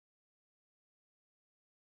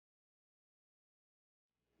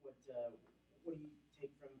what do you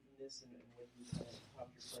take from this, and what do you kind of talk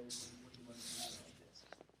to your players, and what do you learn from something like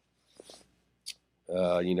this?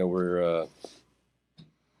 We're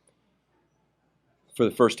for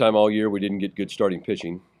the first time all year, we didn't get good starting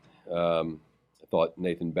pitching. I thought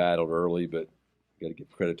Nathan battled early, but got to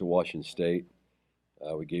give credit to Washington State.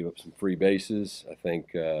 We gave up some free bases. I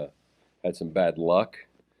think had some bad luck.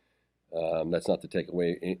 That's not to take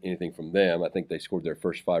away anything from them. I think they scored their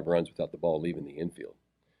first 5 runs without the ball leaving the infield,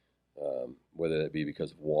 whether that be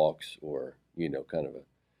because of walks or kind of a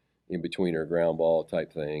in-betweener ground ball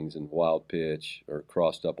type things and wild pitch or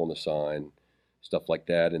crossed up on the sign, stuff like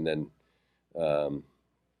that. And then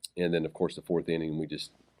of course the fourth inning we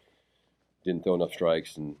just didn't throw enough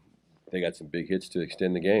strikes, and they got some big hits to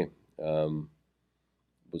extend the game.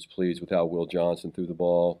 Was pleased with how Will Johnson threw the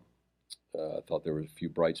ball. I thought there were a few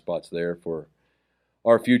bright spots there for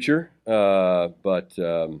our future, but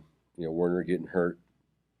Werner getting hurt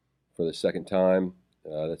for the second time,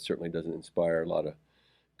 that certainly doesn't inspire a lot of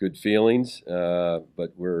good feelings.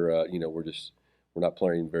 But we're not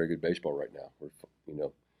playing very good baseball right now.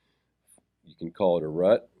 You can call it a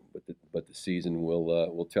rut, but the season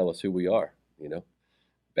will tell us who we are.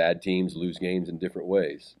 Bad teams lose games in different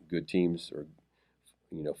ways. Good teams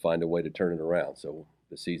find a way to turn it around. So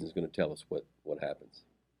the season's going to tell us what happens.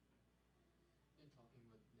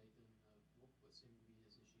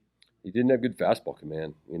 He didn't have good fastball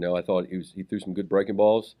command. I thought he threw some good breaking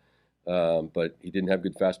balls, but he didn't have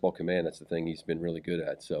good fastball command. That's the thing he's been really good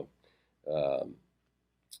at. So,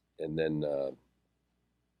 and then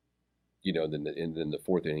the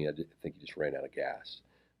fourth inning, I think he just ran out of gas.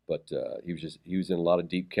 But he was in a lot of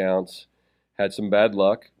deep counts, had some bad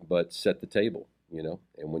luck, but set the table. And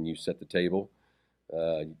when you set the table,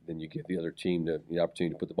 then you give the other team the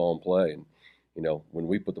opportunity to put the ball in play. And when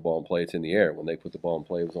we put the ball in play, it's in the air. When they put the ball in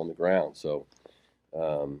play, it was on the ground. So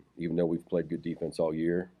even though we've played good defense all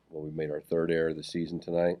year, we made our third error of the season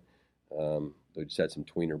tonight. They just had some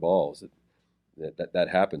tweener balls that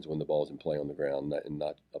happens when the ball's in play on the ground and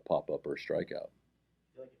not a pop up or a strikeout.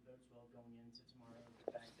 I feel like it bodes well going into tomorrow.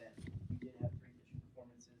 The fact that we did have 3 pitching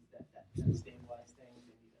performances that stabilized things,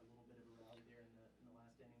 and a little bit of a rally there in the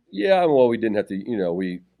last inning. Yeah, well, we didn't have to.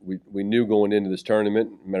 We knew going into this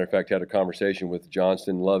tournament. Matter of fact, had a conversation with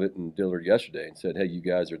Johnston, Lovett, and Dillard yesterday, and said, "Hey, you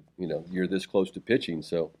guys are you're this close to pitching,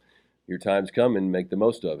 so your time's coming. Make the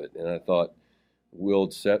most of it." And I thought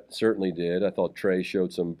Wild certainly did. I thought Trey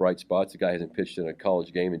showed some bright spots. The guy hasn't pitched in a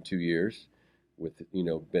college game in 2 years, with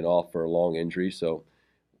been off for a long injury. So,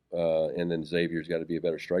 and then Xavier's got to be a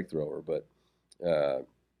better strike thrower. But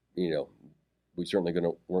we certainly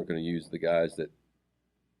weren't going to use the guys that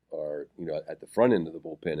are at the front end of the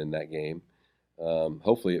bullpen in that game.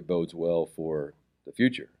 Hopefully, it bodes well for the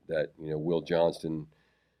future that Will Johnston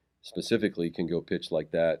specifically can go pitch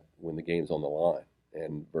like that when the game's on the line,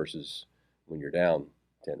 and versus when you're down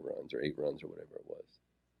 10 runs or 8 runs or whatever it was.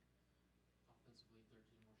 Offensively,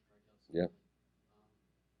 13 more strikeouts. Yeah.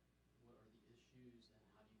 What are the issues,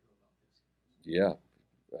 and how do you go about fixing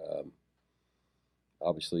them? Yeah.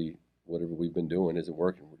 Obviously, whatever we've been doing isn't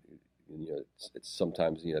working. It's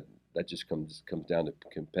sometimes that just comes down to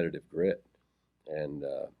competitive grit. And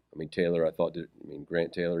Taylor, I thought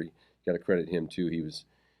Grant Taylor, you got to credit him too.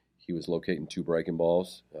 He was locating 2 breaking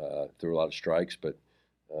balls, threw a lot of strikes, but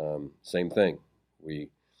same thing. We're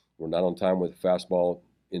not on time with a fastball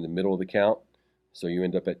in the middle of the count, so you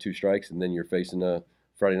end up at 2 strikes, and then you're facing a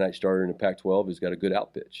Friday night starter in the Pac-12 who's got a good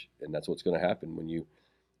out pitch, and that's what's going to happen when you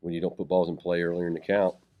don't put balls in play earlier in the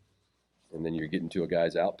count, and then you're getting to a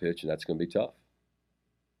guy's out pitch, and that's going to be tough.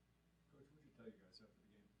 Coach, what did you tell you guys after the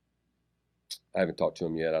game? I haven't talked to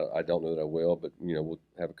him yet. I don't know that I will, but we'll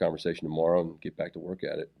have a conversation tomorrow and get back to work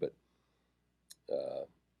at it. But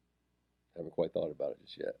haven't quite thought about it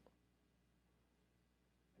just yet.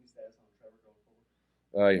 Any status on Trevor going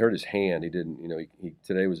forward? He hurt his hand. He didn't. He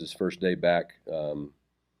today was his first day back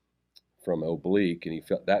from oblique, and he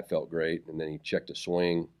felt great. And then he checked a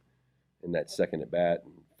swing in that second at bat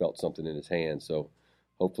and felt something in his hand. So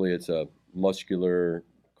hopefully it's a muscular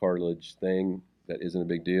cartilage thing that isn't a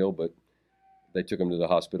big deal. But they took him to the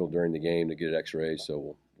hospital during the game to get an X-ray. So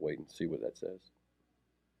we'll wait and see what that says.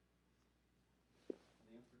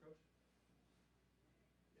 Any answer, Coach?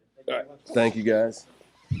 All right. Thank you, guys.